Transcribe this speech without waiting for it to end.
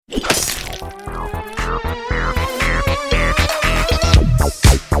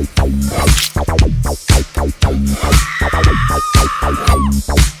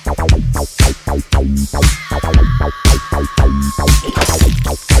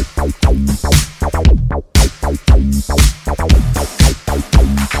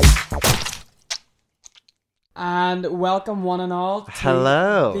And welcome one and all to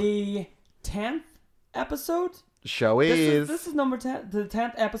Hello. the 10th episode. Show is. This is number 10, the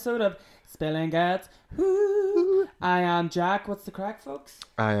 10th episode of Spilling Guts. Woo! I am Jack. What's the crack, folks?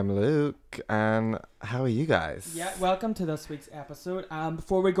 I am Luke, and how are you guys? Yeah, welcome to this week's episode.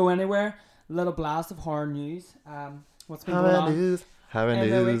 Before we go anywhere, a little blast of horror news. What's been going on? Horror news.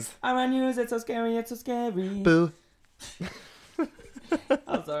 Horror news. It's so scary. It's so scary. Boo.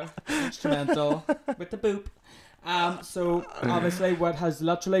 That's our instrumental with the boop. So obviously what has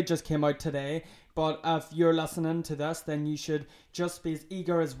literally just came out today, but if you're listening to this, then you should just be as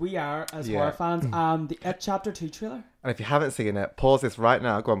eager as we are as horror fans. The It Chapter 2 trailer. And if you haven't seen it, pause this right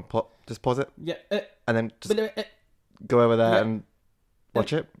now. Go on, just pause it. Yeah. And then just go over there and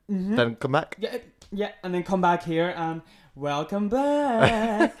watch it. Mm-hmm. Then come back. Yeah, and then come back here and welcome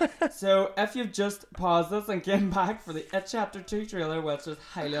back. So if you've just paused this and came back for the It Chapter 2 trailer, which is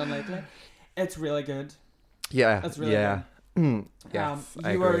highly unlikely, it's really good. Yeah. It's really good. Yes,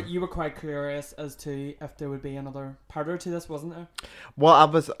 you were quite curious as to if there would be another part to this, wasn't there? Well,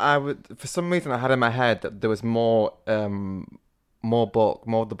 I would for some reason I had in my head that there was more of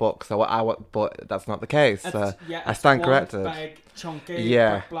the book. But that's not the case. I stand corrected. Big chunky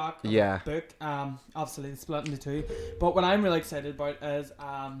brick block book. Obviously it's split into two. But what I'm really excited about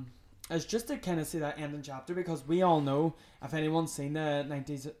is just to kind of see that ending chapter, because we all know, if anyone's seen the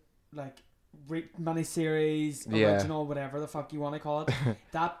 90s miniseries, original, whatever the fuck you want to call it,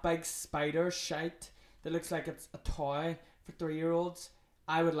 that big spider shite that looks like it's a toy for 3-year-olds,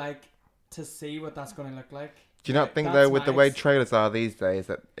 I would like to see what that's going to look like. Do you not think though, with the way trailers are these days,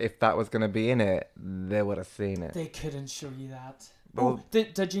 that if that was going to be in it, they would have seen it? They couldn't show you that. Well,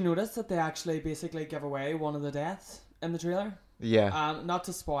 did you notice that they actually basically give away one of the deaths in the trailer? Yeah. Not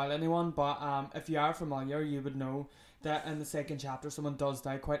to spoil anyone, but if you are familiar, you would know that in the second chapter someone does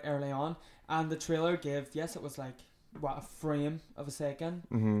die quite early on, and the trailer gave, it was like a frame of a second.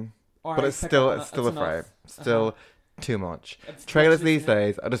 Mm-hmm. But it's still a frame. Still too much. Trailers these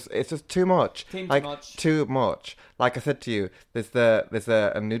days are it's just too much. Too much. Like I said to you, there's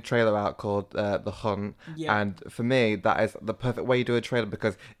a new trailer out called The Hunt, and for me that is the perfect way you do a trailer,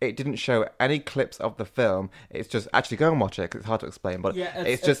 because it didn't show any clips of the film. It's just actually go and watch it, because it's hard to explain. But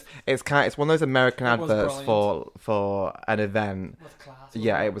it's one of those American adverts for an event. With class. It's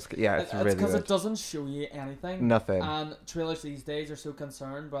really because good. It doesn't show you anything. Nothing. And trailers these days are so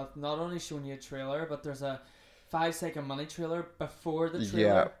concerned with not only showing you a trailer, but there's a 5-second mini trailer before the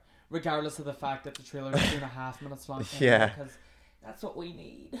trailer, regardless of the fact that the trailer is 2.5 minutes long. Because that's what we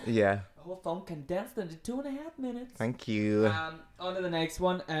need. Yeah. A whole film condensed into 2.5 minutes. Thank you. On to the next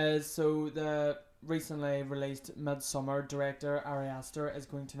one is, the recently released Midsommar director Ari Aster is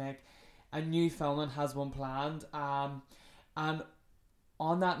going to make a new film and has one planned. And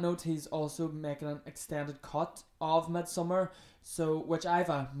on that note, he's also making an extended cut of Midsommar, which I have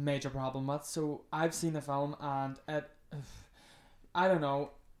a major problem with. So I've seen the film, and I don't know.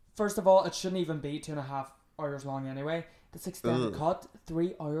 First of all, it shouldn't even be 2.5 hours long anyway. This extended cut,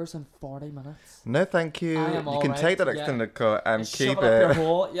 3 hours and 40 minutes. No, thank you. You can take that extended cut and keep shove it up your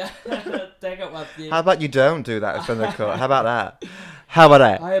hole. Take it with you. How about you don't do that extended cut? How about that? How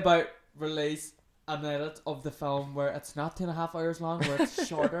about release a minute of the film where it's not 2.5 hours long, where it's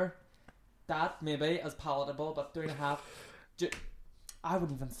shorter? That maybe is palatable, but 3.5. I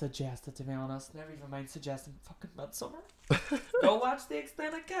wouldn't even suggest it, to be honest. Never even mind suggesting fucking Midsommar. Go watch the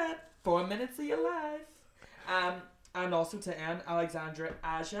extended cut. 4 minutes of your life. And also to end, Alexandra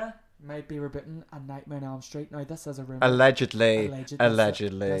Aja might be rebooting A Nightmare on Elm Street. Now, this is a rumor. Allegedly.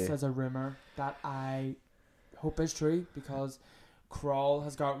 This is a rumor that I hope is true, because Crawl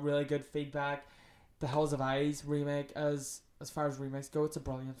has got really good feedback. The Hills of Eyes remake, as far as remakes go, it's a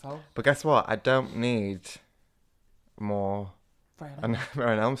brilliant film. But guess what? I don't need more A Nightmare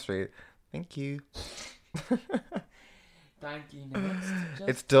on Elm Street. Thank you. Thank you. Next.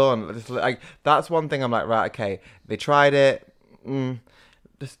 It's done. That's one thing I'm like, right, okay. They tried it.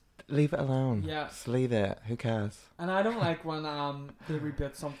 Just leave it alone. Yeah. Just leave it. Who cares? And I don't like when they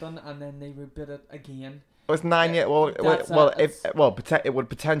reboot something and then they reboot it again. It was 9 years. It would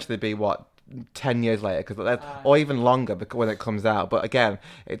potentially be 10 years later, or even longer, because when it comes out. But again,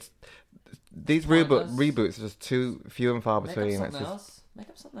 it's these reboots are just too few and far between. Make up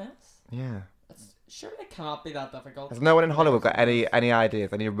something else. Yeah. Surely it cannot be that difficult. Has no one in Hollywood got any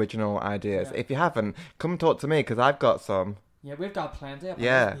ideas, any original ideas? Yeah. If you haven't, come talk to me, because I've got some. Yeah, we've got plenty up on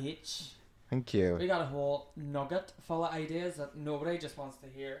the beach. Thank you. We got a whole nugget full of ideas that nobody just wants to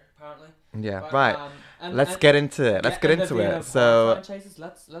hear, apparently. Yeah, but, right. Let's get into it. Let's get into it. So, franchises,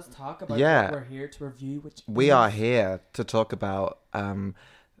 let's talk about what we're here to review. We are here to talk about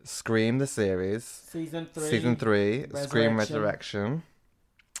Scream the series. Season 3. Scream Resurrection.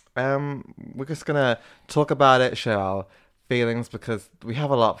 We're just gonna talk about it, share our feelings, because we have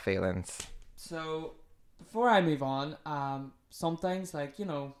a lot of feelings. So, before I move on, some things like,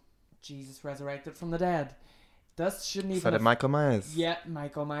 Jesus resurrected from the dead. This shouldn't even... So did Michael Myers. Yeah,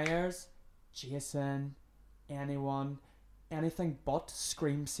 Michael Myers, Jason, anything but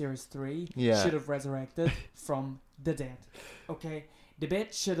Scream Series 3 should have resurrected from the dead. Okay? The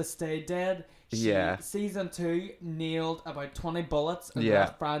bitch should have stayed dead. Season 2 nailed about 20 bullets in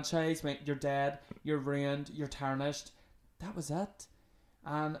that franchise. Went, you're dead, you're ruined, you're tarnished. That was it.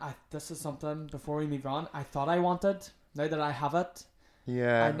 And this is something, before we move on, I thought I wanted. Now that I have it,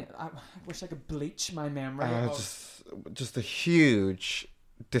 I wish I could bleach my memory. Just a huge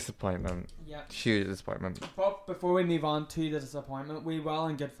disappointment. Yeah. Huge disappointment. But before we move on to the disappointment, we will,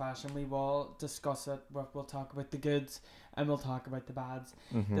 in good fashion, we will discuss it. We'll talk about the goods and we'll talk about the bads.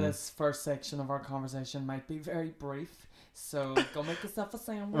 Mm-hmm. This first section of our conversation might be very brief, so go make yourself a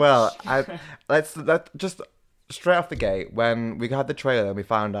sandwich. Well, let's just straight off the gate, when we had the trailer and we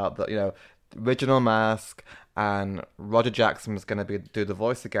found out that, the original Mask and Roger Jackson was going to do the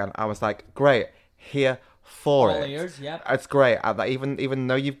voice again, I was like, great, here for all it. Ears, yep. It's great. Even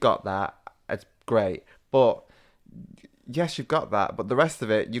though you've got that, it's great. But yes, you've got that, but the rest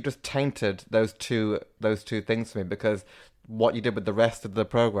of it, you just tainted those two things for me, because what you did with the rest of the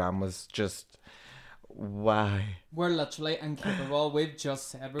program was just, why? We're literally incapable. We've just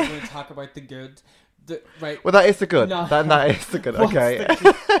said we're going to talk about the good. Right. Well, that is the good. No. That is the good. Okay.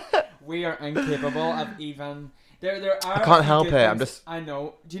 We are incapable of even. There are. I can't help it. I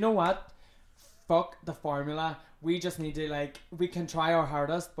know. Do you know what? Fuck the formula. We just need to, we can try our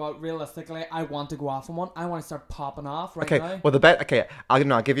hardest, but realistically, I want to go off on one. I want to start popping off right now. Well,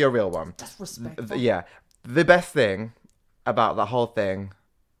 I'll give you a real one. That's respectful. Yeah. The best thing about that whole thing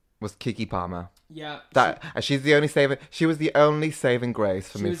was Keke Palmer. Yeah. She's the only saving. She was the only saving grace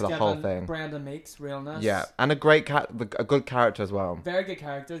for me for the whole thing. Brenda Meeks realness. Yeah, and a good character as well. Very good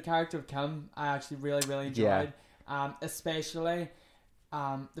character. The character of Kim, I actually really, really enjoyed. Yeah. Especially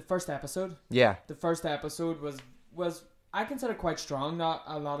the first episode. Yeah. The first episode was I consider quite strong. Not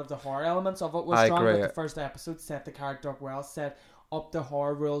a lot of the horror elements of it was strong, but the first episode set the character up well, set up the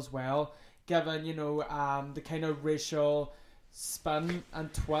horror rules well, given the kind of racial spin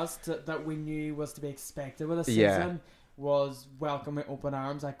and twist that we knew was to be expected with a season was welcome with open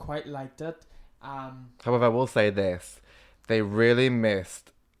arms. I quite liked it. However, I will say this: they really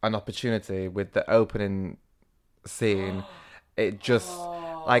missed an opportunity with the opening scene. It just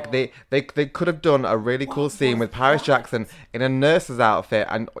they could have done a really cool scene with Paris Jackson in a nurse's outfit,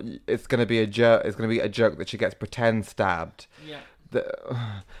 and it's gonna be a joke. It's gonna be a joke that she gets pretend stabbed. Yeah.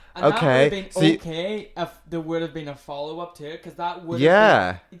 And okay, that would have been okay if there would have been a follow-up to it, because that would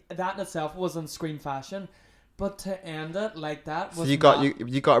have been, that in itself was in Scream fashion, but to end it like that was you got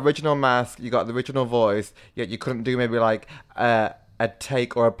original Mask, you got the original voice, yet you couldn't do maybe a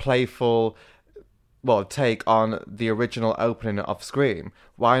take or a playful take on the original opening of Scream.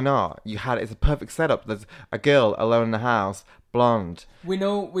 Why not? It's a perfect setup. There's a girl alone in the house, blonde. We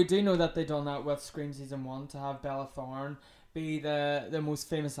do know that they done that with Scream Season 1 to have Bella Thorne be the most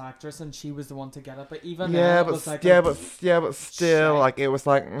famous actress, and she was the one to get it. But even it was like but still, it was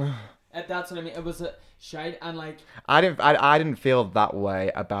like. That's what I mean. It was a shite, and I didn't feel that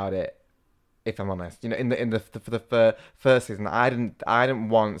way about it. If I'm honest, in the first season, I didn't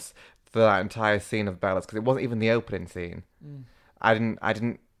want for that entire scene of Bella's, because it wasn't even the opening scene. I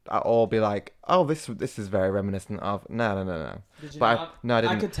didn't at all be like, oh, this is very reminiscent of. No. Did you not? I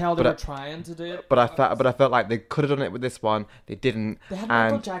didn't. I could tell they were trying to do it. But I felt like they could have done it with this one. They didn't. They had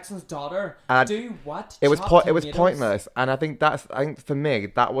Michael Jackson's daughter do what? It was pointless, and I think for me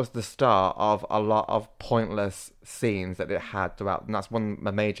that was the start of a lot of pointless scenes that it had throughout, and that's one of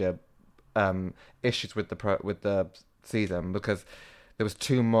my major issues with the season, because there was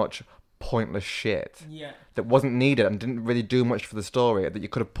too much pointless shit that wasn't needed and didn't really do much for the story, that you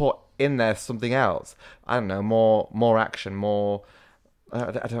could have put in there something else. I don't know, more action, more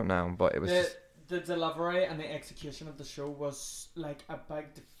I don't know, but it was the delivery and the execution of the show was like a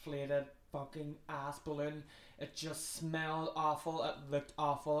big deflated fucking ass balloon. It just smelled awful, it looked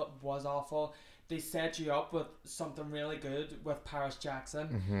awful, it was awful. They set you up with something really good with Paris Jackson.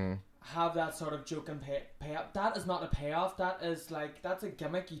 Mm-hmm. Have that sort of joke and payoff. That is not a payoff. That is that's a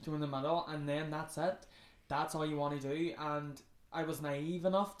gimmick you throw in the middle, and then that's it. That's all you want to do, and I was naive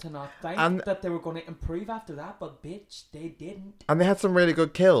enough to not think that they were going to improve after that, but bitch, they didn't. And they had some really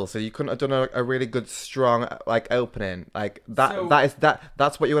good kills, so you couldn't have done a really good, strong opening like that. So,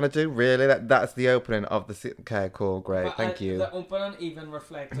 that's what you want to do, really. That's the opening of the. Okay, cool, great, thank you. The opening even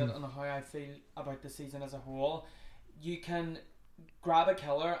reflected on how I feel about the season as a whole. You can grab a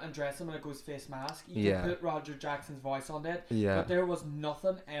killer and dress him in a Ghostface mask. You can put Roger Jackson's voice on it. Yeah. But there was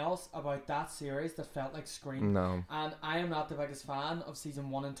nothing else about that series that felt like Scream. No. And I am not the biggest fan of season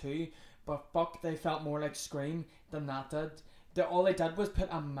 1 and 2, but fuck, they felt more like Scream than that did. All they did was put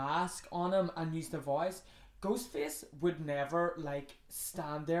a mask on him and use the voice. Ghostface would never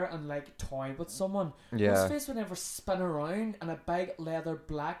stand there and toy with someone. Yeah. Ghostface would never spin around in a big leather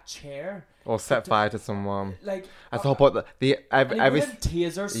black chair or set fire to someone. That's the whole point. Every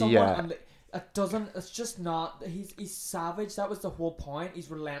taser someone and it doesn't. It's just not. He's savage. That was the whole point. He's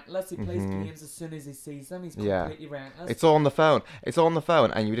relentless. He plays games as soon as he sees them. He's completely relentless. It's all on the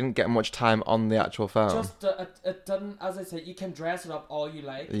phone. And you didn't get much time on the actual phone. Just it didn't. As I said, you can dress it up all you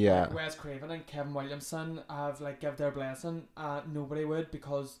like. Yeah. Wes Craven and Kevin Williamson have give their blessing. Nobody would,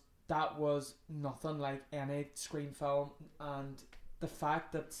 because that was nothing like any Scream film, and the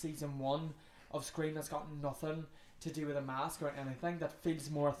fact that season 1 of Scream has got nothing to do with a mask or anything that feels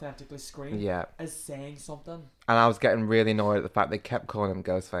more authentically Scream is saying something. And I was getting really annoyed at the fact they kept calling him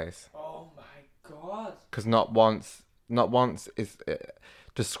Ghostface. Oh my god. Because not once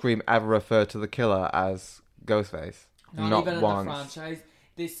does Scream ever refer to the killer as Ghostface. Not even once. In the franchise.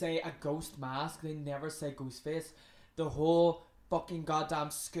 They say a ghost mask. They never say Ghostface. The whole fucking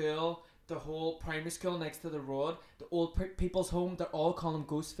goddamn school, the whole primary school next to the road, the old people's home, they're all calling him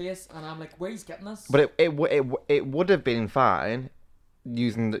Ghostface, and I'm like, where are you getting this? But it would have been fine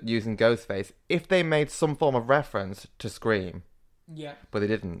using Ghostface if they made some form of reference to Scream. Yeah. But they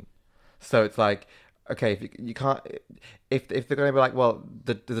didn't. So it's like, okay, if you can't, if they're going to be like, well,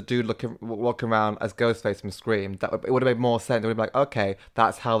 the dude walking around as Ghostface from Scream, it would have made more sense. It would be like, okay,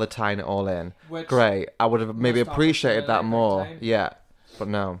 that's how they're tying it all in. Great. I would have maybe appreciated that more. Yeah. But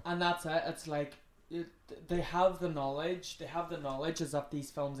no. And that's it. It's like they have the knowledge. They have the knowledge as if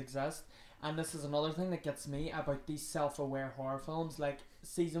these films exist. And this is another thing that gets me about these self-aware horror films, like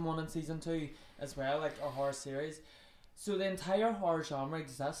season 1 and season 2 as well, like a horror series. So the entire horror genre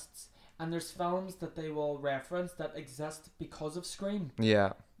exists, and there's films that they will reference that exist because of Scream.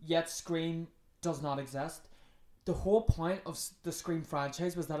 Yeah. Yet Scream does not exist. The whole point of the Scream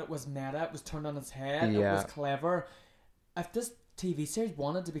franchise was that it was meta, it was turned on its head, it was clever. If this TV series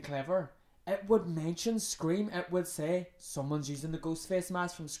wanted to be clever, it would mention Scream. It would say someone's using the Ghostface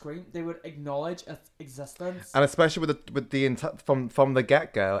mask from Scream. They would acknowledge its existence. And especially from the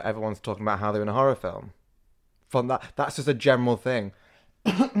get-go, everyone's talking about how they're in a horror film. That's just a general thing.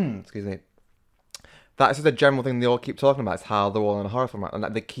 Excuse me. That's just a general thing they all keep talking about. Is how they're all in a horror film, and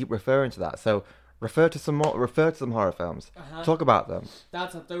they keep referring to that. So refer to some horror films. Talk about them.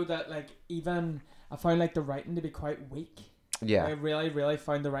 That's it though. That even I found the writing to be quite weak. Yeah. I really, really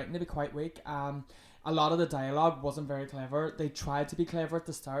found the writing to be quite weak. A lot of the dialogue wasn't very clever. They tried to be clever at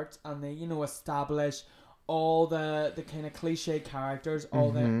the start, and they, establish all the kind of cliche characters,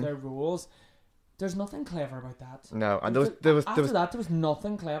 all their roles. There's nothing clever about that. No, and there was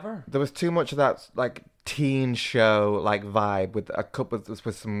nothing clever. There was too much of that teen show vibe with a couple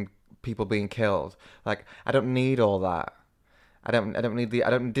with some people being killed. I don't need all that. I didn't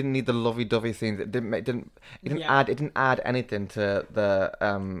need the lovey-dovey scenes. It didn't add anything to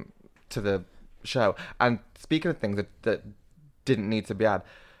the show. And speaking of things that didn't need to be added,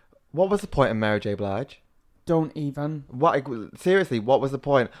 what was the point of Mary J. Blige? Don't even. Seriously, what was the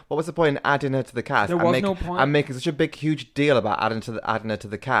point? What was the point in adding her to the cast? There was no point. And making such a huge deal about adding her to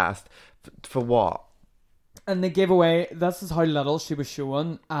the cast for what? And they gave away. This is how little she was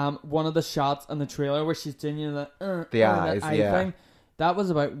showing. One of the shots in the trailer where she's doing the eyes, thing. That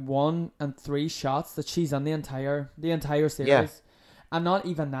was about 1 and 3 shots that she's in the entire series. Yeah. And not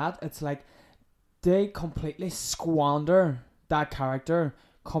even that. It's they completely squander that character.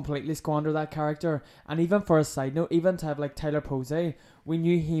 And even for a side note, even to have Tyler Posey, we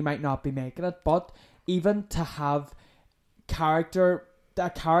knew he might not be making it, but even to have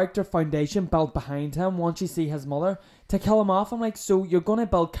that character foundation built behind him once you see his mother, to kill him off, I'm so you're going to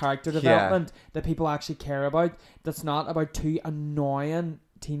build character development that people actually care about, that's not about 2 annoying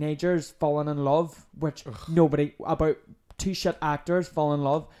teenagers falling in love, which about 2 shit actors fall in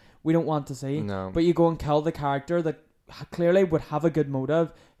love, we don't want to see. No. But you go and kill the character that clearly would have a good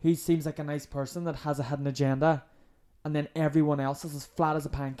motive, who seems like a nice person that has a hidden agenda, and then everyone else is as flat as a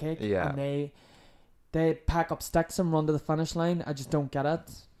pancake. Yeah. And they pack up sticks and run to the finish line. I just don't get it.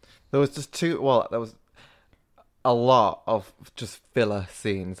 There was just 2. Well, there was a lot of just filler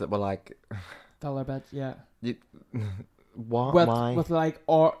scenes that were like filler bit, yeah. What? Why? With like,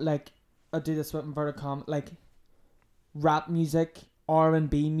 or like, I do this with inverted commas, like rap music,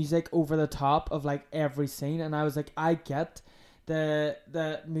 R&B music over the top of like every scene, and I was like, I get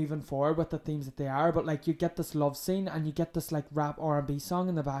the moving forward with the themes that they are, but like you get this love scene and you get this like rap R&B song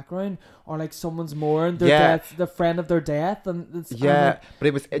in the background, or like someone's mourning their death, the friend of their death, and it's, but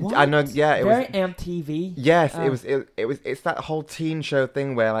it was I know, it very was MTV. Yes, it's that whole teen show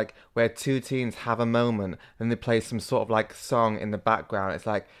thing where two teens have a moment and they play some sort of like song in the background. It's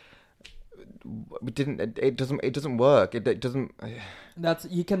like it doesn't work. It doesn't. That's,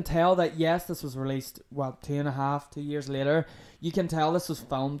 you can tell that yes, this was released 2 years later. You can tell this was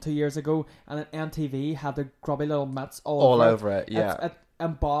filmed 2 years ago, and then MTV had the grubby little mitts all over it. Yeah, it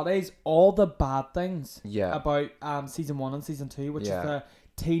embodies all the bad things. Yeah. About season 1 and season 2, which is the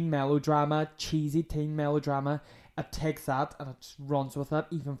teen melodrama, cheesy teen melodrama. It takes that and it just runs with it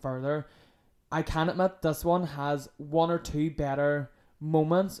even further. I can admit this one has one or two better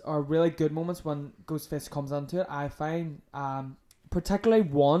moments, or really good moments, when Ghostface comes into it. I find particularly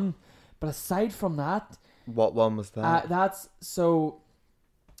one, but aside from that, what one was that? That's so.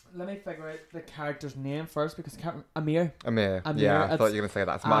 Let me figure out the character's name first, because Amir. Yeah, I thought you were gonna say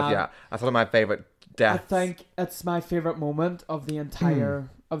that. That's one of my favorite deaths. I think it's my favorite moment of the entire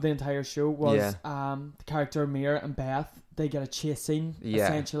show was the character Amir and Beth. They get a chase scene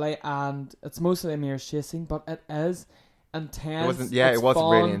essentially, and it's mostly Amir's chase scene, but it is intense. It was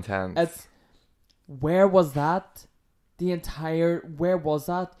fun. Really intense. It's where was that? Where was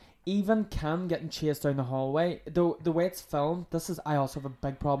that? Even Kim getting chased down the hallway, though the way it's filmed, I also have a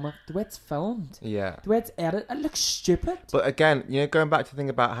big problem with the way it's filmed. Yeah. The way it's edited, it looks stupid. But again, going back to the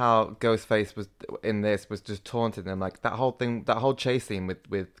thing about how Ghostface was in this was just taunting them, like that whole chase scene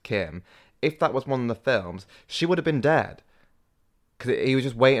with Kim. If that was one of the films, she would have been dead. Because he was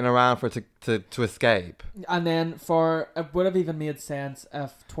just waiting around for her to escape. And then it would have even made sense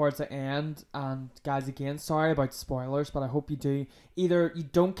if towards the end, and guys, again, sorry about spoilers, but I hope you do. Either you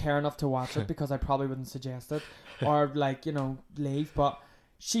don't care enough to watch it, because I probably wouldn't suggest it, or leave. But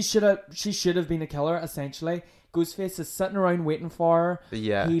she should have been a killer, essentially. Ghostface is sitting around waiting for her.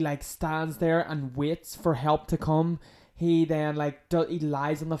 Yeah. He stands there and waits for help to come. He then he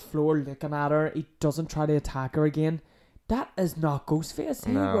lies on the floor looking at her. He doesn't try to attack her again. That is not Ghostface.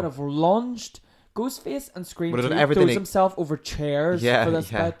 He would have lunged. Ghostface and Scream 2 throws himself over chairs for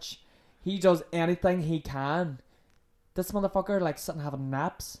this bitch. He does anything he can. This motherfucker sitting having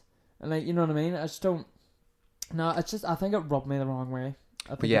naps. And you know what I mean? I just don't... No, it's just... I think it rubbed me the wrong way.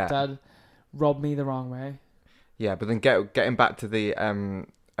 I think it did rub me the wrong way. Yeah, but then getting back to the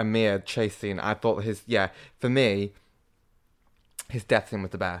Amir chase scene, I thought for me, his death scene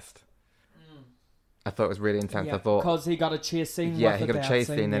was the best. I thought it was really intense. Yeah, I thought because he got a chase scene. Yeah, he got a chase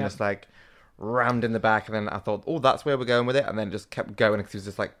scene, then just rammed in the back, and then I thought, oh, that's where we're going with it, and then it just kept going because he was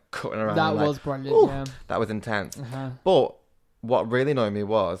just cutting around. That was brilliant. Yeah, that was intense. But what really annoyed me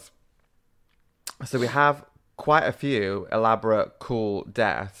was, so we have quite a few elaborate, cool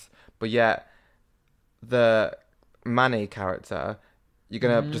deaths, but yet the Manny character, you're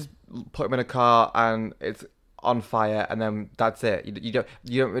gonna just put him in a car and it's on fire, and then that's it. You don't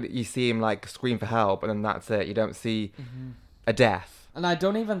really, you see him scream for help, and then that's it. You don't see a death. And I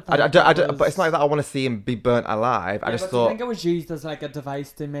don't even think but it's not like that I want to see him be burnt alive. I just thought, I think it was used as a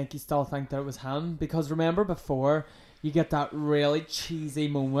device to make you still think that it was him, because remember before, you get that really cheesy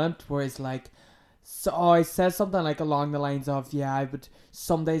moment where he's he says something along the lines of,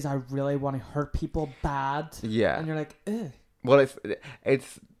 some days I really want to hurt people bad. Yeah. And you're like, ugh. Well,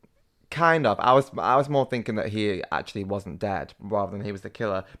 it's kind of. I was more thinking that he actually wasn't dead rather than he was the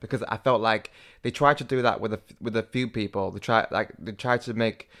killer, because I felt like they tried to do that with a few people. They tried to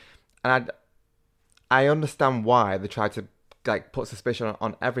make, and I understand why they tried to put suspicion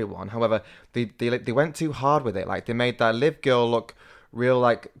on everyone. However, they went too hard with it. They made that Liv girl look real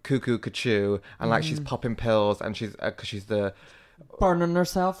cuckoo cuckoo, and she's popping pills, and she's because she's the burning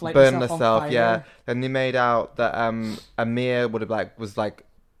herself, burning herself. Yeah. Then they made out that Amir would have was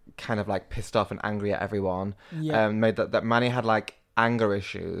kind of pissed off and angry at everyone. Yeah. Made that Manny had anger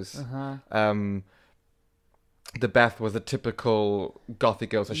issues. The Beth was a typical gothy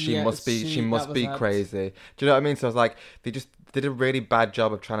girl, so she must be crazy. Do you know what I mean? So I was they just did a really bad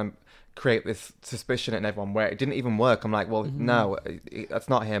job of trying to create this suspicion in everyone where it didn't even work. I'm no, that's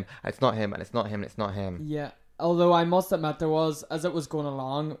not him. It's not him, and it's not him, and it's not him. Yeah. Although I must admit, there was, as it was going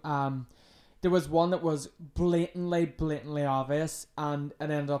along, there was one that was blatantly obvious, and it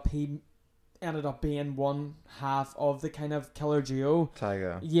ended up ended up being one half of the kind of killer duo.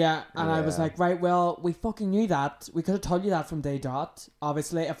 Tiger. Yeah, and I was like, right, well, we fucking knew that. We could have told you that from day dot.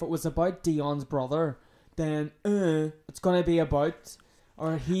 Obviously, if it was about Dion's brother, then it's gonna be about,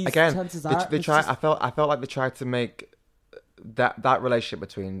 or he's again. Chances they try. I felt like they tried to make that relationship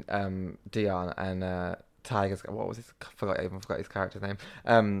between Dion and Tiger's. What was his? I even forgot his character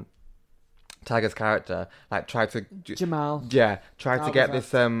name. Tiger's character like tried to Jamal. Yeah, tried to get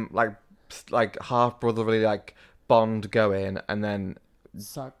this like half brotherly like bond going, and then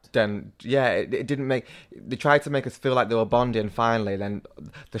sucked. Then it didn't make. They tried to make us feel like they were bonding. Finally, then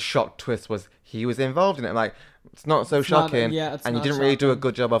the shock twist was he was involved in it. Like it's not so shocking, and you didn't really do a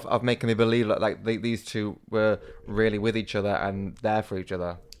good job of making me believe like these two were really with each other and there for each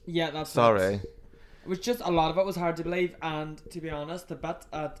other. Yeah, that's sorry. It was just a lot of it was hard to believe, and to be honest, the bit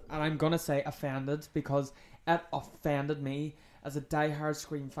and I'm gonna say offended because it offended me as a diehard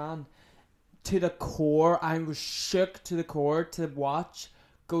Scream fan to the core. I was shook to the core to watch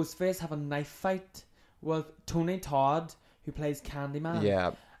Ghostface have a knife fight with Tony Todd, who plays Candyman.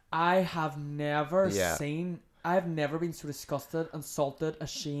 Yeah, I have never I've never been so disgusted, insulted,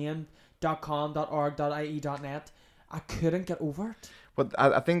 ashamed. .com.org.ie.net. I couldn't get over it. But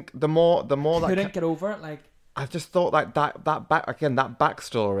I think the more couldn't get over it. Like I just thought like that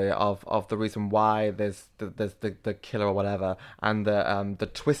backstory of the reason why there's the killer or whatever, and the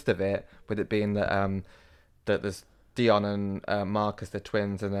twist of it with it being that there's Dion and Marcus the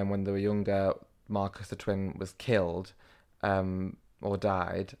twins, and then when they were younger, Marcus the twin was killed or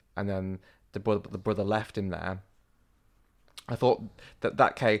died, and then the brother left him there. I thought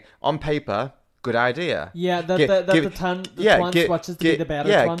that came on paper. Good idea. Yeah, the twin switches to be the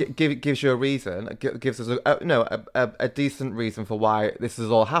better one. Gives you a reason. Gives us a decent reason for why this is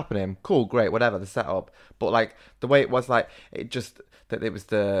all happening. Cool, great, whatever the setup. But like the way it was, like it just that it was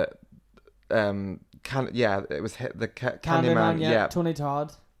the it was the Candyman. Yeah, Tony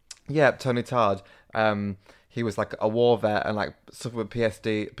Todd. Yeah, Tony Todd. He was like a war vet and like suffered with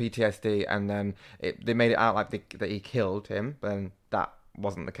PTSD, and then they made it out like that he killed him, but then that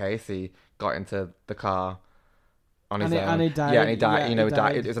wasn't the case. He got into the car on his own. And he died. Yeah, and he died. He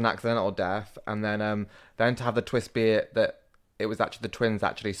died. It was an accidental death. And then to have the twist be that it was actually the twins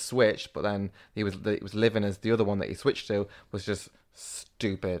actually switched, but then he was living as the other one that he switched to was just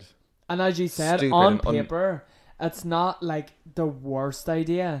stupid. And as you said, on paper, it's not like the worst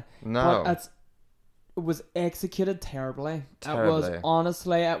idea. No. But it was executed terribly.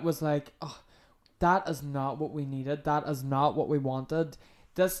 It was like, oh, that is not what we needed. That is not what we wanted.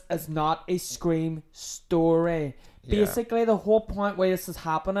 This is not a Scream story. Yeah. Basically, the whole point where this is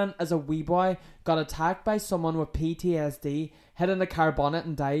happening is a wee boy got attacked by someone with PTSD, hit in the car bonnet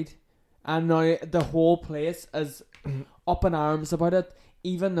and died. And now the whole place is up in arms about it,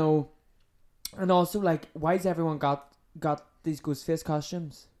 even though... And also, like, why has everyone got these Ghostface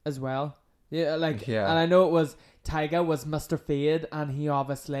costumes as well? Yeah, like, and I know it was... Tyga was Mr. Fade, and he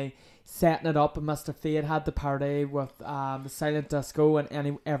obviously... setting it up, and Mr. Fade had the party with Silent Disco,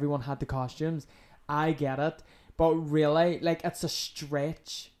 and everyone had the costumes. I get it, but really, like, it's a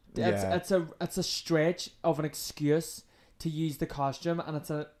stretch. It's a stretch of an excuse to use the costume, and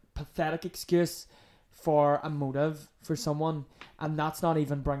it's a pathetic excuse for a motive for someone, and that's not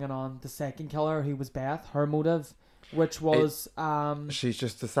even bringing on the second killer, who was Beth, her motive, which was she's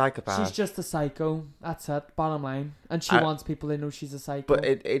just a psychopath. She's just a psycho. That's it. Bottom line, and she wants people to know she's a psycho. But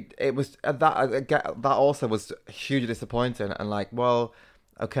it was that also was hugely disappointing. And like, well,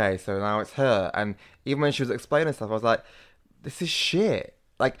 okay, so now it's her. And even when she was explaining stuff, I was like, this is shit.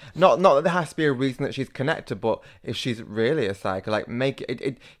 Like, not that there has to be a reason that she's connected, but if she's really a psycho, like, make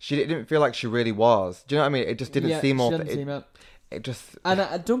it. She didn't feel like she really was. Do you know what I mean? It just didn't seem all. It just.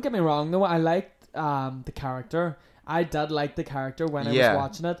 And don't get me wrong, though. I liked the character. I did like the character when I was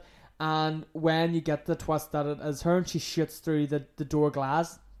watching it, and when you get the twist that it is her and she shoots through the door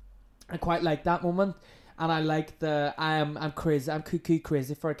glass, I quite like that moment. And I like I'm cuckoo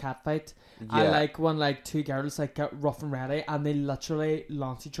crazy for a cat fight. Yeah. I like when like two girls like get rough and ready and they literally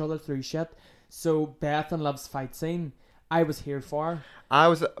launch each other through shit. So Beth and Liv's fight scene, I was here for. I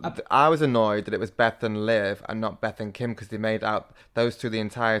was annoyed that it was Beth and Liv and not Beth and Kim, because they made out those two the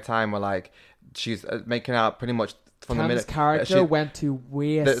entire time were like, she's making out pretty much from Kim's the minute character went to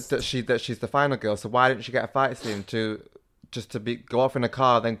waste. That she's the final girl. So why didn't she get a fight scene to go off in a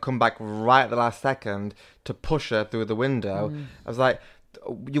car, then come back right at the last second to push her through the window? I was like,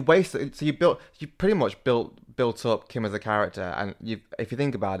 you wasted. So you pretty much built up Kim as a character, and if you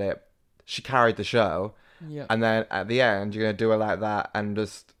think about it, she carried the show. Yeah. And then at the end, you're gonna do her like that and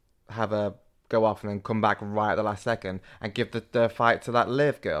just have her go off and then come back right at the last second and give the fight to that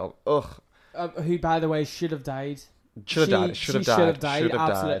Liv girl. Ugh. who by the way should have died. Should have died.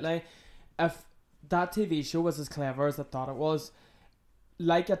 Absolutely. If that TV show was as clever as I thought it was,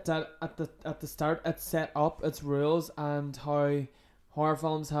 like at the start, it set up its rules and how horror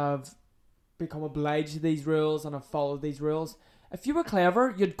films have become obliged to these rules and have followed these rules. If you were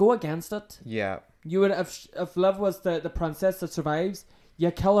clever, you'd go against it. Yeah. You would if Liv was the princess that survives, you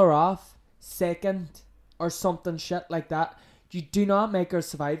kill her off second or something shit like that. You do not make her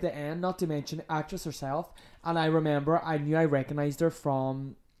survive the end, not to mention the actress herself. And I remember I knew I recognised her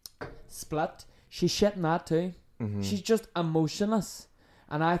from Split. She's shit in that too. Mm-hmm. She's just emotionless.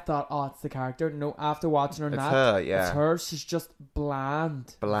 And I thought, oh, it's the character. No, after watching her it's that, her, yeah. it's her. She's just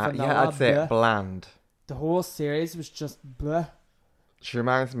bland. Bland. Yeah, I'd say bland. The whole series was just bleh. She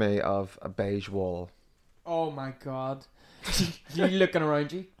reminds me of a beige wall. Oh my god. You looking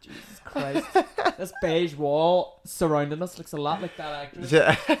around you? Jesus Christ. This beige wall surrounding us looks a lot like that actress.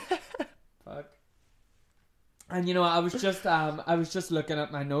 Yeah. Fuck. And you know, I was just looking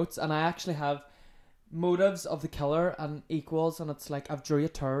at my notes, and I actually have motives of the killer and equals, and it's like I've drew a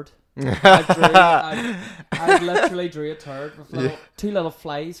turd. I've literally drew a turd with two little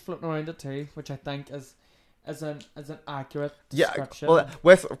flies floating around it too, which I think is an accurate description. Yeah,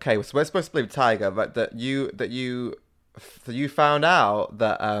 well, so we're supposed to believe Tiger, but that you found out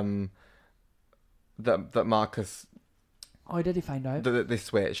that that Marcus. Oh, did he find out that they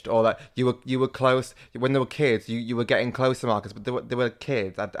switched, or that you were close when they were kids? You were getting close to Marcus, but they were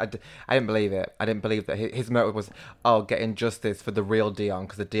kids. I didn't believe it. I didn't believe that his motive was getting justice for the real Dion,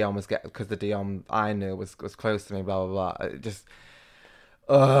 because the Dion I knew was close to me. Blah blah blah. It just.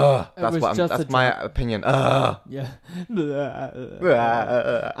 That's my opinion. Yeah.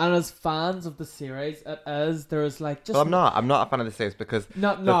 And as fans of the series, there's like just. Well, I'm not a fan of the series because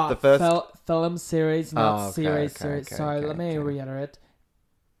the first film series, not series. Sorry, let me reiterate.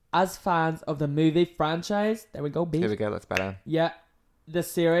 As fans of the movie franchise, there we go. Here we go. That's better. Yeah, the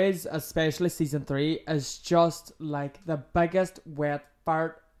series, especially season 3, is just like the biggest wet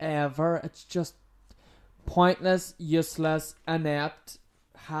fart ever. It's just pointless, useless, inept,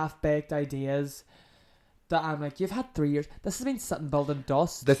 half-baked ideas that I'm like, you've had 3 years. This has been sitting building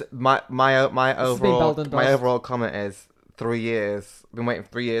dust. My overall comment is 3 years. Been waiting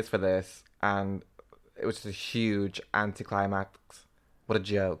 3 years for this, and it was just a huge anticlimax. What a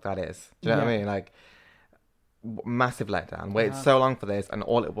joke that is. Do you know what I mean? Like, massive letdown. Waited so long for this, and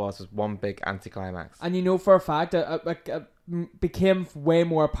all it was one big anticlimax. And you know for a fact it became way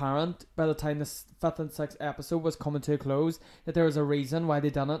more apparent by the time the 5th and 6th episode was coming to a close that there was a reason why they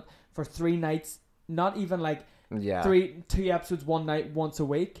done it for 3 nights. Not even like 2 episodes one night once a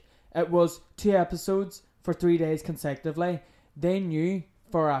week. It was 2 episodes for 3 days consecutively. They knew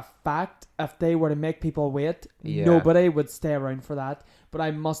for a fact if they were to make people wait, nobody would stay around for that. But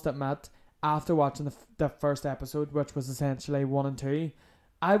I must admit, after watching the first episode, which was essentially 1 and 2,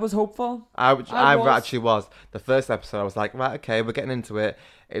 I was hopeful. I actually was. The first episode, I was like, right, okay, we're getting into it.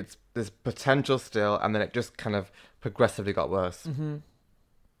 There's potential still, and then it just kind of progressively got worse. Mm-hmm.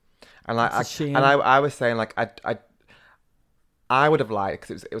 And like, I was saying, like, I would have liked,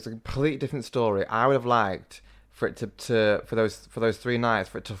 because it was a completely different story. I would have liked for it for those 3 nights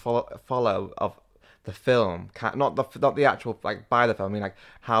for it to follow of the film, not the actual like by the film. I mean, like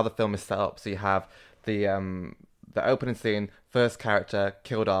how the film is set up. So you have the opening scene, first character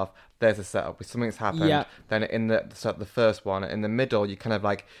killed off. There's a setup with something's happened. Yeah. Then in the first one, in the middle, you kind of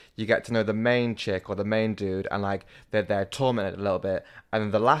like you get to know the main chick or the main dude, and like they're tormented a little bit. And then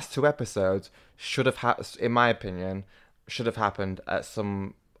the last 2 episodes should have in my opinion, should have happened at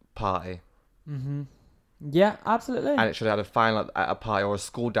some party. Mm-hmm. Yeah, absolutely. And it should have had a final at a party or a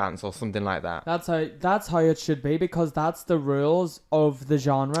school dance or something like that. That's how it should be, because that's the rules of the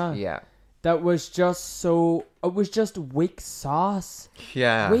genre. Yeah. That was just it was just weak sauce.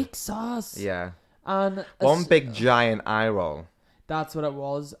 Yeah. Weak sauce. Yeah. And one big giant eye roll. That's what it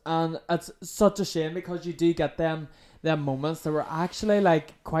was. And it's such a shame, because you do get them moments that were actually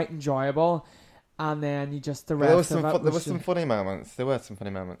like quite enjoyable. And then you just the rest of it. There were some funny moments. There were some funny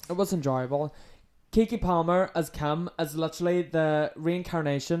moments. It was enjoyable. Keke Palmer as Kim is literally the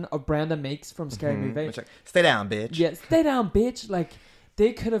reincarnation of Brenda Meeks from Scary Movie. Like, stay down, bitch. Yeah, stay down, bitch. Like,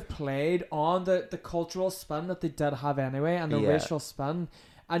 they could have played on the cultural spin that they did have anyway, and the racial spin.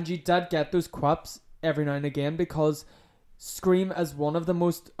 And you did get those quips every now and again, because Scream is one of the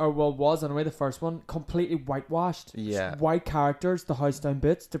most, was anyway, the first one, completely whitewashed. Yeah. White characters, the house down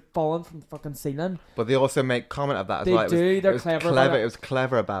boots, they're falling from the fucking ceiling. But they also make comment of that as well. They're clever about it. It was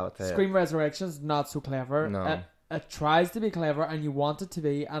clever about it. Scream Resurrection's not so clever. No. It tries to be clever, and you want it to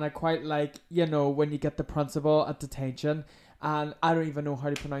be, and I quite like, when you get the principal at detention, and I don't even know how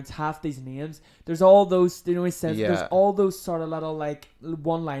to pronounce half these names. There's all those, you know, he says there's all those sort of little like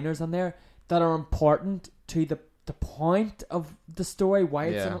one-liners in there that are important to the point of the story, why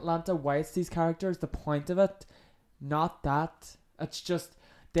it's in Atlanta, why it's these characters, the point of it, not that. It's just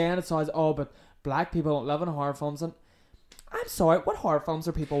then it's always but black people don't live in horror films, and I'm sorry, what horror films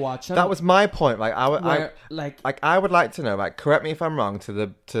are people watching? That was my point. Like I would like to know. Like, correct me if I'm wrong to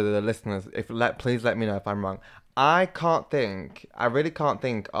the listeners. Please let me know if I'm wrong. I really can't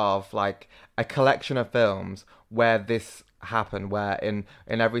think of like a collection of films where this happened. Where in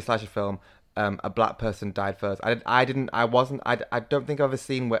every slasher film, a black person died first. I don't think I've ever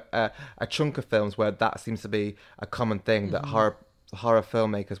seen where, a chunk of films where that seems to be a common thing that horror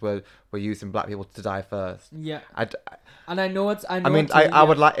filmmakers were using black people to die first. Yeah. And I know it's. I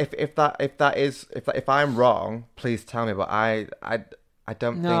would like if I'm wrong, please tell me. But I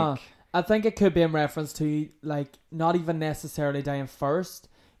don't think. I think it could be in reference to like not even necessarily dying first,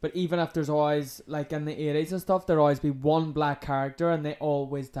 but even if there's always like in the 80s and stuff, there'll always be one black character and they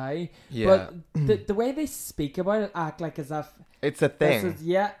always die. Yeah. But the way they speak about it, act like as if it's a thing.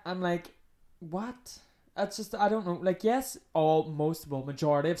 I'm like, what? It's just I don't know. Like yes,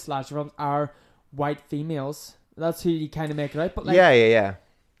 majority of slasher films are white females. That's who you kind of make it out. But like, yeah.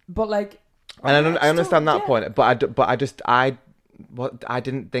 But like, and I understand that point. But I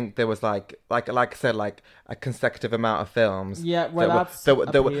didn't think there was like I said, like a consecutive amount of films. Yeah, well,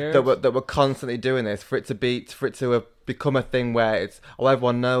 that were constantly doing this for it to have become a thing where it's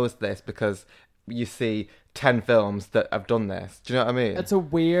everyone knows this because you see 10 films that have done this. Do you know what I mean? It's a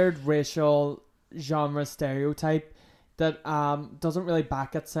weird racial genre stereotype that doesn't really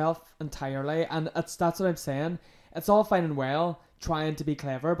back itself entirely, and that's what I'm saying. It's all fine and well trying to be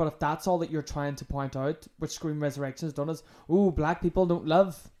clever, but if that's all that you're trying to point out, which Scream Resurrection has done, is black people don't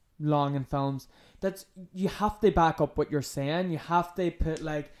live long in films. That's you have to back up what you're saying. You have to put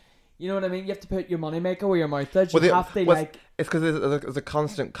like, you know what I mean. You have to put your moneymaker where your mouth is. It's because there's a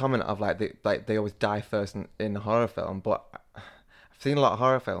constant comment of they always die first in a horror film, but I've seen a lot of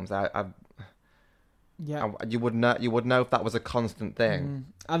horror films. You would know if that was a constant thing.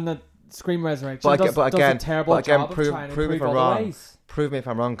 And the Scream Resurrection does a terrible job of trying to prove otherwise. Prove me if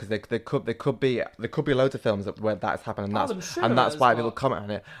I'm wrong, because there could be loads of films where that's happened, and that's why people comment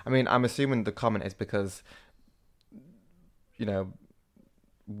on it. I mean, I'm assuming the comment is because, you know,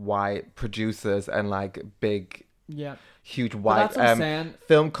 white producers and like big, huge white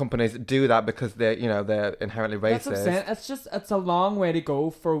film companies do that because they're inherently racist. That's what I'm saying. It's a long way to go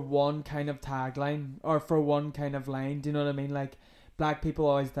for one kind of tagline or for one kind of line. Do you know what I mean? Like, black people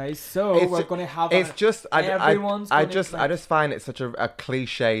always die, so we're going to have. It's just I just find it such a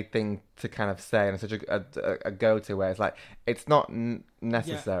cliche thing to kind of say, and it's such a go-to where it's like it's not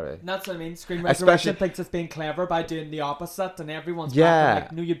necessary. Yeah. That's what I mean. Scream Resurrection thinks it's being clever by doing the opposite, and everyone's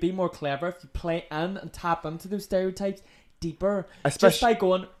like, no, you'd be more clever if you play in and tap into those stereotypes deeper. Just by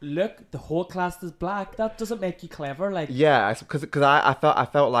going, look, the whole cast is black. That doesn't make you clever. Like, yeah, because I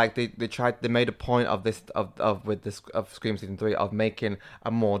felt like they made a point of this of Scream Season 3 of making a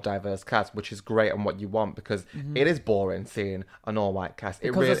more diverse cast, which is great and what you want, because it is boring seeing an all white cast.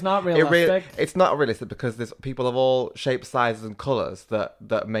 It's not realistic. It's not realistic because there's people of all shapes, sizes, and colours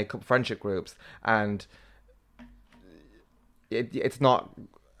that make up friendship groups, and it's not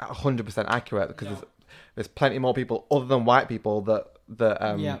 100% accurate because there's plenty more people other than white people that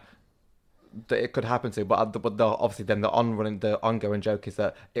it could happen to, but obviously then the ongoing joke is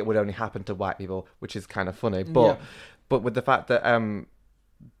that it would only happen to white people, which is kind of funny. But with the fact that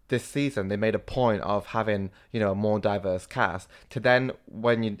this season they made a point of having a more diverse cast, to then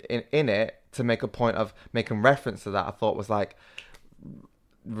when you in it to make a point of making reference to that, I thought was like,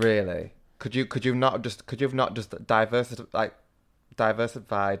 really, could you have not just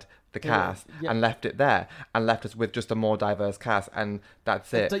diversified the cast and left it there and left us with just a more diverse cast, and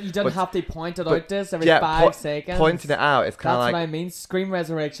that's it. You didn't have to point it out this every 5 seconds. Pointing it out, it's kind of like... That's what I mean. Scream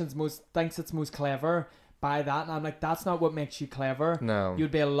Resurrections thinks it's most clever by that, and I'm like, that's not what makes you clever. No.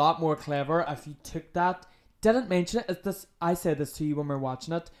 You'd be a lot more clever if you took that. Didn't mention it. I said this to you when we were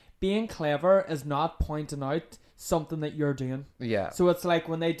watching it. Being clever is not pointing out something that you're doing. Yeah. So it's like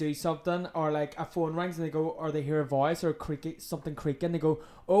when they do something, or like a phone rings and they go, or they hear a voice or something creaking, they go,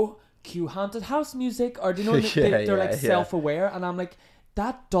 oh, cue haunted house music, or do you know they're self-aware, and I'm like,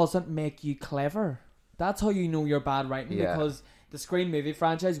 that doesn't make you clever. That's how you know you're bad writing, because the Scream movie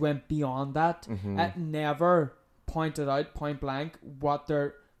franchise went beyond that. It never pointed out point blank what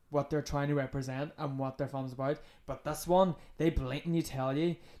they're trying to represent and what their film's about. But this one, they blatantly tell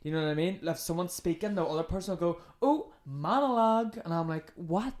you. You know what I mean? If someone's speaking, the other person will go, oh, monologue, and I'm like,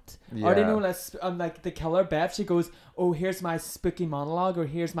 what? Yeah. Or they know I'm like the killer Bev. She goes, oh, here's my spooky monologue, or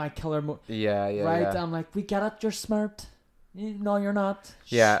here's my killer. Yeah. Right? Yeah. I'm like, we get it. You're smart. No, you're not.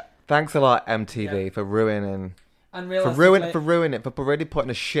 Yeah. Thanks a lot, MTV, for ruining. And for ruining it, for really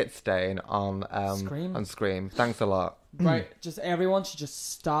putting a shit stain on Scream. On Scream. Thanks a lot. Right, just everyone should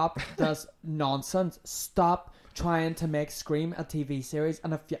just stop this nonsense. Stop trying to make Scream a TV series,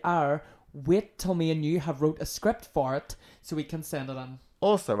 and if you are, wait till me and you have wrote a script for it so we can send it in.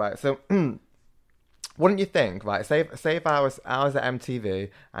 Also, right, so wouldn't you think, right? Say if I was at MTV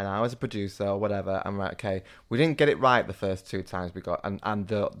and I was a producer or whatever, and right, okay, we didn't get it right the first 2 times we got, and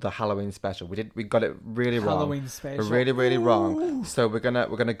the Halloween special, we got it really wrong. Halloween special, we're really wrong. So we're gonna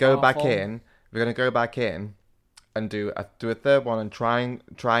go Awful. back in. We're gonna go back in and do a third one and try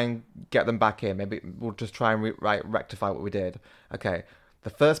and get them back in. Maybe we'll just try and rectify what we did. Okay, the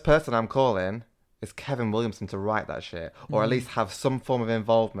first person I'm calling is Kevin Williamson to write that shit, or at least have some form of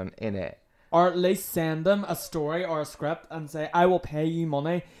involvement in it. Or at least send them a story or a script and say, I will pay you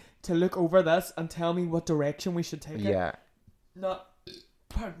money to look over this and tell me what direction we should take it. Yeah.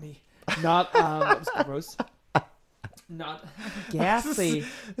 Pardon me. That was gross. Not gassy.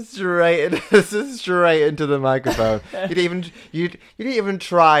 Straight into the microphone. you didn't even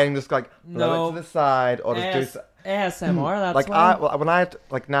try and just like blow it to the side or just do ASMR. That's like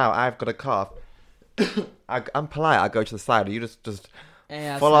why. now I've got a cough. I'm polite. I go to the side. You just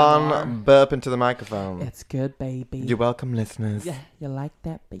ASMR. full on burp into the microphone. It's good, baby. You're welcome, listeners. Yeah, you like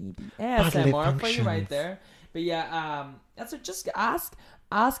that, baby. ASMR for you right there. But yeah, that's it. Just ask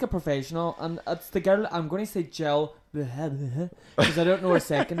a professional, and it's the girl. I'm going to say Jill, because I don't know her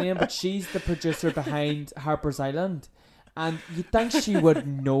second name, but she's the producer behind Harper's Island, and you'd think she would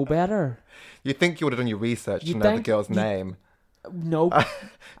know better. You think you would have done your research to know the girl's name? No,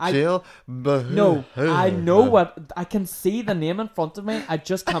 Jill. No, I know what. I can see the name in front of me. I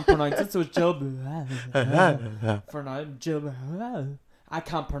just can't pronounce it. So it's Jill. For now, Jill. I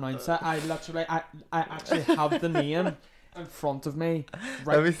can't pronounce it. I actually have the name in front of me.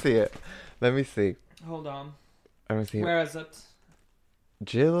 Right. Let me see it. Let me see. Hold on. Let me see. Where is it?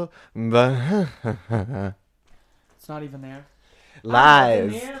 Jill. It's not even there.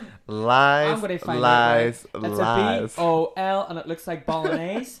 Lies. I'm going to find lies. it. Right. It's lies. a B-O-L and it looks like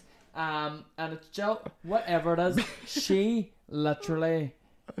bolognese. And it's Jill, whatever it is, she literally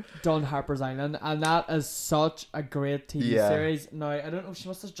done Harper's Island, and that is such a great TV series. Now, I don't know, she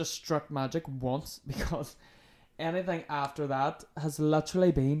must have just struck magic once, because anything after that has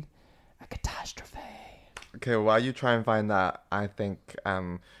literally been a catastrophe. Okay, while you try and find that, I think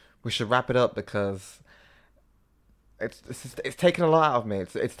we should wrap it up, because it's taken a lot out of me.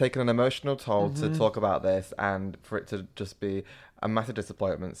 It's taken an emotional toll to talk about this, and for it to just be a massive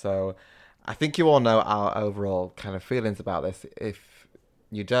disappointment. So I think you all know our overall kind of feelings about this. If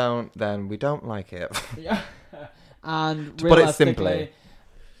you don't, then we don't like it. Yeah. And to put it simply,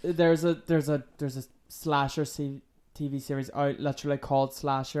 there's a slasher TV series out literally called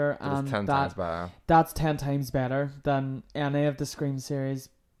Slasher, and 10 times better. That's 10 times better than any of the Scream series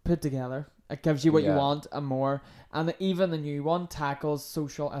put together. It gives you what you want and more. And even the new one tackles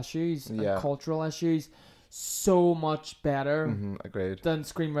social issues and cultural issues so much better agreed. Than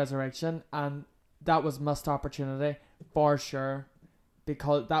Scream Resurrection. And that was missed opportunity for sure,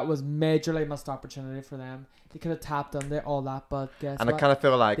 because that was majorly missed opportunity for them. They could have tapped into all that, but guess what? I kind of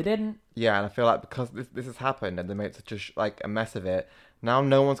feel like they didn't. Yeah, and I feel like because this has happened and they made such a mess of it, now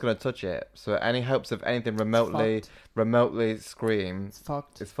no one's going to touch it. So any hopes of anything remotely Scream, it's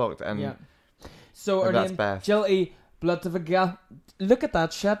fucked. It's fucked. And yeah. So her that's name, best. Jill E. Blood of a girl. Look at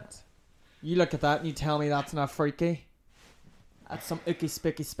that shit. You look at that and you tell me that's not freaky. That's some icky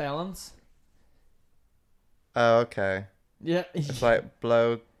spicky spellings. Oh, okay. Yeah. It's like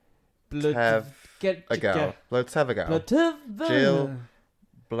blow tev a girl. Blow tev a girl. Jill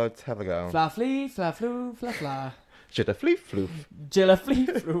blow tev a girl. Fla flee, fla flu, fla fla. Jilla flee floof. Jilla flee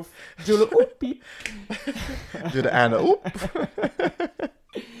floof. Jilla oop beep. Jilla Anna oop.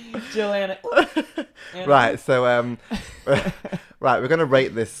 Jilliana. Right, so right, we're gonna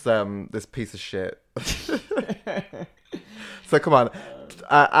rate this this piece of shit. So come on,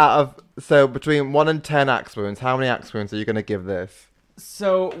 so between 1 and 10 axe wounds, how many axe wounds are you gonna give this?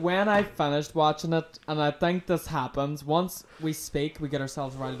 So when I finished watching it, and I think this happens once we speak, we get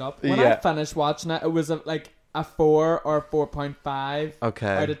ourselves riled up. When I finished watching it, it was like a 4 or 4.5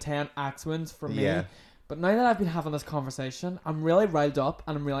 out of 10 axe wounds for me. Yeah. But now that I've been having this conversation, I'm really riled up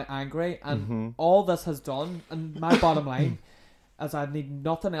and I'm really angry, and all this has done, and my bottom line is I need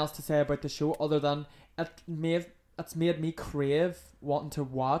nothing else to say about the show other than it it's made me crave wanting to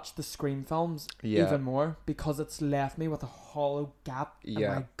watch the Scream films even more, because it's left me with a hollow gap in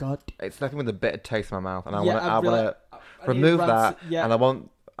my gut. It's left me with a bitter taste in my mouth, and I want to remove that, and I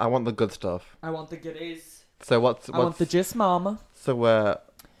want the good stuff. I want the goodies. So I want the gist, mama. So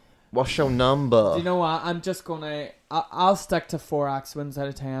what's your number? Do you know what? I'm just gonna. I'll stick to 4 Axewins out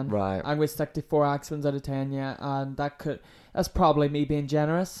of 10. Right. I'm gonna stick to 4 Axewins out of 10. Yeah, and that's probably me being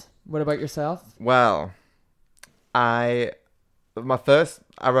generous. What about yourself? Well, I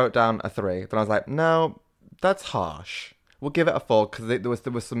wrote down a 3. Then I was like, no, that's harsh. We'll give it a 4 because there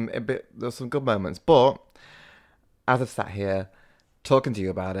was some good moments. But as I've sat here talking to you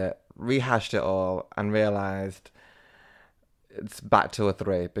about it, rehashed it all, and realised it's back to a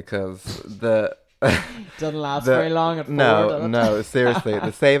 3 because the doesn't last very long at 4. No, seriously,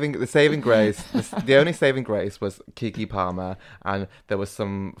 the saving grace, the only saving grace was Keke Palmer, and there was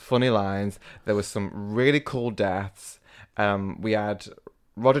some funny lines. There was some really cool deaths. We had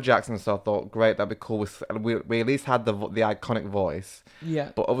Roger Jackson, so I thought, great, that'd be cool. We at least had the iconic voice.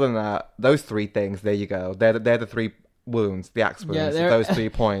 Yeah. But other than that, those 3 things, there you go. They're the 3 wounds, the axe wounds, those 3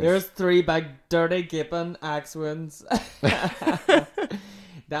 points. There's 3 big, dirty, gaping axe wounds.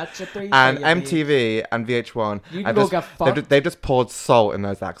 That's your 3. And MTV and VH1, you can go get fucked. They've just poured salt in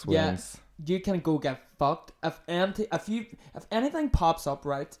those axe wounds. You can go get fucked. If anything pops up,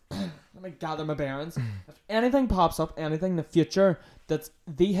 right? Let me gather my bearings. If anything pops up, anything in the future that's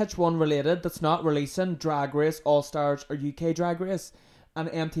VH1 related, that's not releasing Drag Race, All Stars, or UK Drag Race, and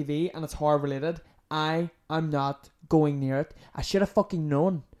MTV, and it's horror related, I am not going near it. I should have fucking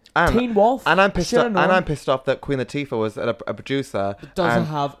known. Teen Wolf. And I'm pissed off that Queen Latifah was a producer. It doesn't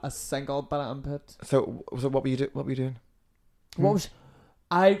have a single bit of input. So what were you doing? What was?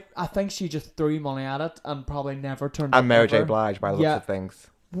 I think she just threw money at it and probably never turned. And Mary J. Blige, by the looks of things.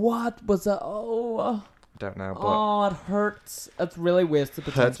 What was it? I don't know. But it hurts. It's really wasted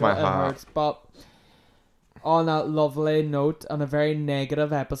potential. Hurts my heart. It hurts. But on that lovely note, on a very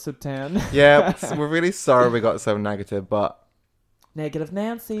negative episode 10. Yeah, we're really sorry we got so negative, but. Negative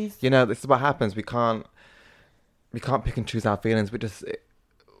Nancy's. You know, this is what happens. We can't pick and choose our feelings. We just,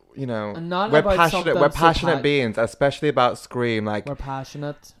 you know, we're passionate beings, especially about Scream. Like, we're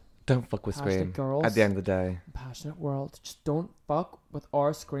passionate. Don't fuck with Scream. Girls. At the end of the day, passionate world. Just don't fuck with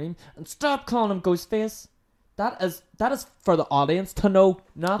our Scream and stop calling him Ghostface. That is for the audience to know,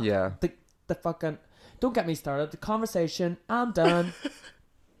 not the fucking. Don't get me started. The conversation. I'm done.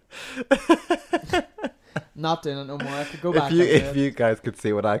 Not doing it no more. I could go back. If you guys could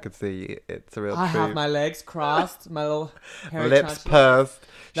see what I could see, it's a real I treat. have my legs crossed, my little hairy lips pursed.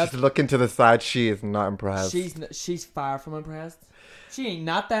 She's looking to the side. She is not impressed. She's far from impressed. She ain't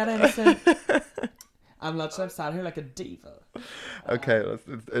not that innocent. I'm sat here like a diva. Okay,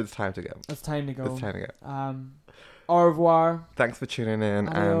 it's time to go. It's time to go. It's time to go. Au revoir. Thanks for tuning in.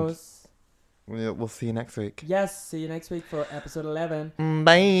 Adios. And we'll see you next week. Yes, see you next week for episode 11.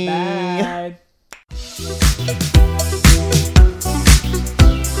 Bye. Bye.